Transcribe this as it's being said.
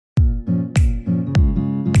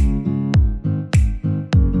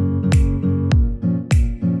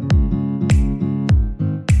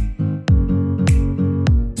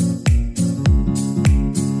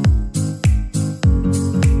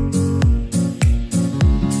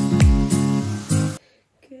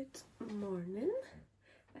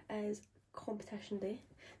competition day.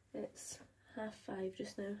 It's 5:30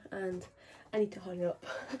 just now and I need to hurry up.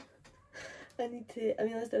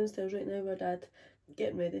 Amelia's downstairs right now with her dad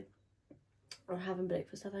getting ready, or having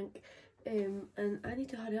breakfast I think, and I need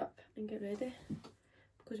to hurry up and get ready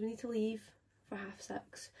because we need to leave for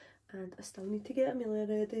 6:30 and I still need to get Amelia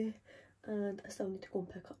ready and I still need to go and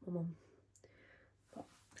pick up my mum. But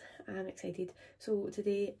I'm excited. So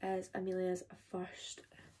today is Amelia's first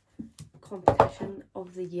competition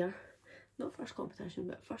of the year. Not first competition,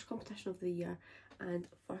 but first competition of the year and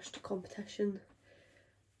first competition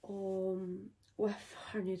with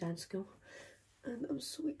her new dance school, and I'm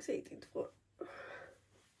so excited for it.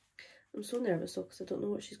 I'm so nervous though because I don't know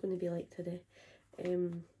what she's going to be like today. I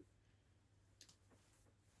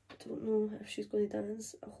don't know if she's going to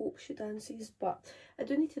dance. I hope she dances, but I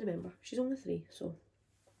do need to remember she's only 3, so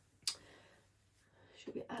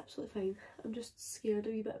she'll be absolutely fine. I'm just scared a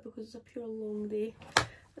wee bit because it's a pure long day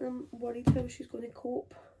and I'm worried how she's going to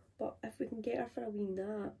cope, but if we can get her for a wee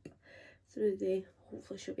nap through the day,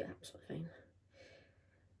 hopefully she'll be absolutely fine.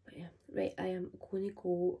 But yeah, right, I am going to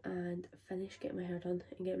go and finish getting my hair done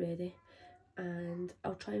and get ready, and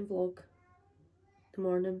I'll try and vlog the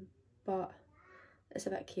morning, but it's a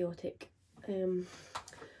bit chaotic,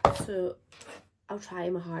 so I'll try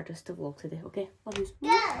my hardest to vlog today, okay? Love you.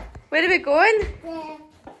 Yeah. Where are we going? Yeah.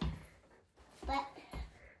 But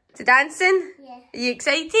to dancing? Yeah. Are you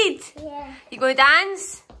excited? Yeah. You going to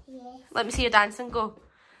dance? Yeah. Let me see your dancing. Go.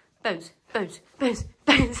 Bounce, bounce, bounce,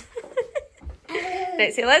 bounce.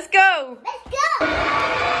 Let's see, let's go! Let's go!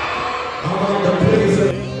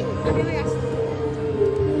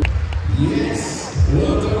 Yes!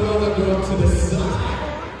 Welcome to the side.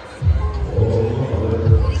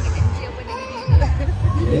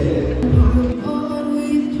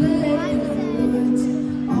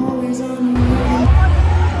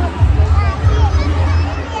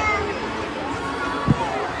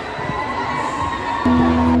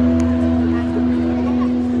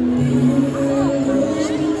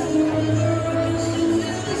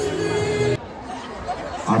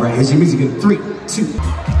 Alright, here's your music in 3, 2.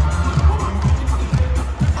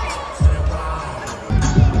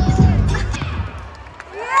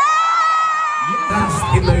 That's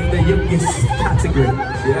in the youngest category,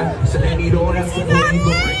 yeah? So they need all that support you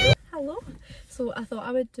got. Hello. So I thought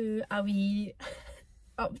I would do a wee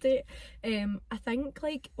update. I think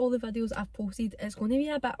like all the videos I've posted is going to be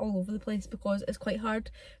a bit all over the place because it's quite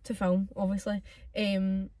hard to film, obviously.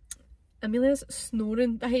 Amelia's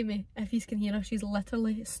snoring behind me. If you can hear her, she's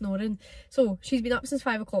literally snoring. So she's been up since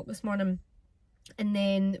 5 o'clock this morning, and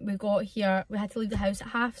then we got here, we had to leave the house at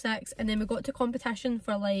 6:30, and then we got to competition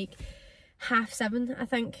for like 7:30 I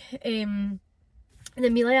think. And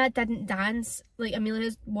Amelia didn't dance, like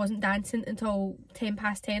Amelia wasn't dancing until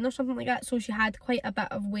 10:10 or something like that, so she had quite a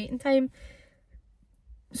bit of waiting time,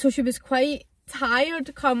 so she was quite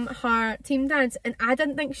tired come her team dance, and I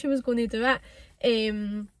didn't think she was going to do it.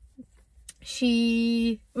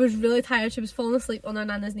 She was really tired, she was falling asleep on her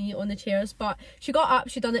nana's knee on the chairs, but she got up,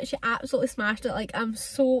 she done it, she absolutely smashed it. Like, I'm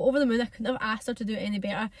so over the moon. I couldn't have asked her to do it any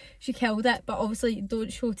better. She killed it, but obviously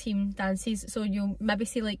don't show team dances, so you'll maybe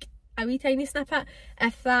see like a wee tiny snippet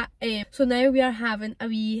if that. So now we are having a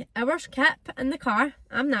wee hour's kip in the car.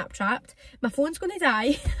 I'm nap trapped, my phone's going to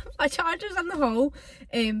die. My charger's in the hall,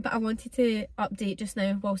 but I wanted to update just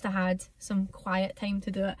now whilst I had some quiet time to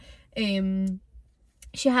do it.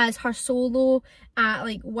 She has her solo at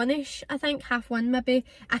like 1ish, I think, 1:30 maybe.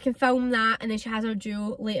 I can film that, and then she has her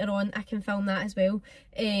duo later on. I can film that as well.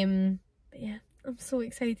 But yeah, I'm so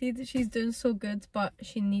excited. She's doing so good, but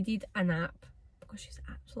she needed a nap because she's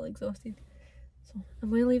absolutely exhausted. So I'm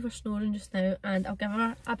going to leave her snoring just now, and I'll give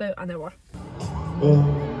her about an hour.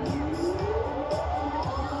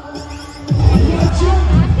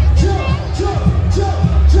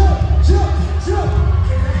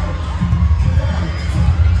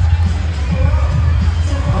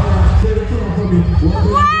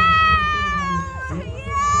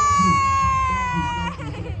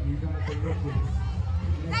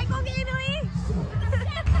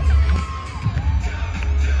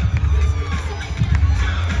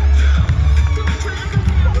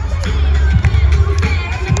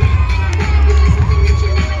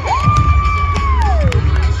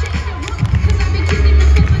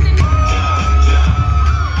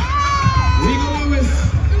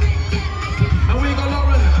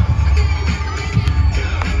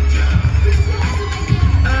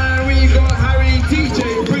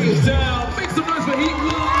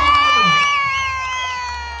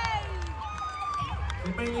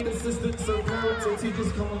 Assistants, so parents or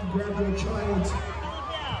teachers, come and grab your child.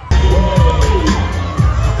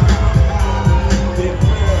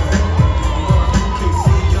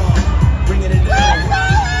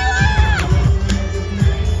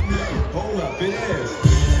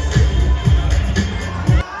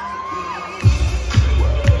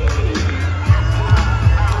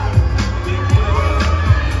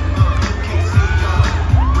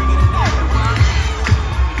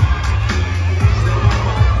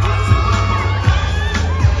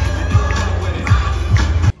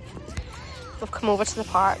 come over to the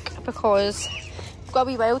park because we've got a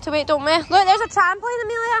wee while to wait, don't we? Look, there's a trampoline,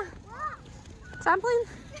 Amelia. Trampoline.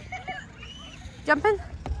 Jumping.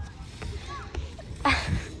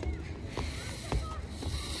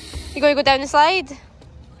 You going to go down the slide?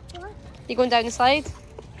 What? You going down the slide?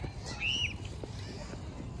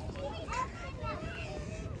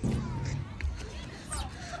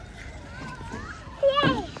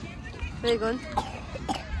 Yeah. Where are you going?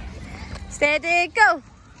 Steady, go!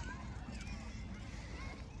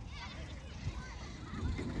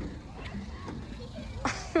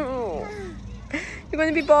 You're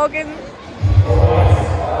going to be bogging.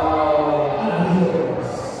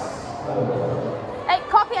 Hey,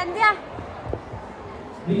 copy India.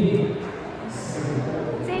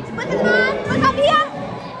 Say, look at the man. Look up here.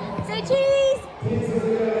 Say cheese.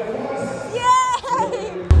 Yay!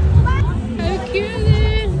 How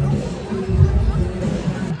cute.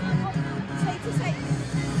 Side to side.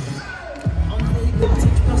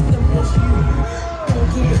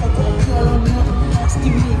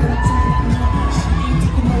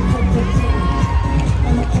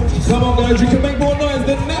 Come on guys, you can make more noise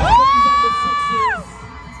than that.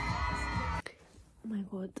 Oh my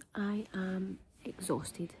god, I am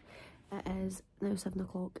exhausted. It is now 7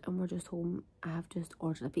 o'clock and we're just home. I have just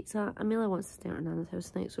ordered a pizza. Amelia wants to stay at her nana's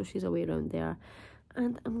house tonight, so she's away around there.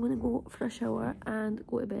 And I'm going to go for a shower and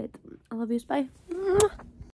go to bed. I love you, bye.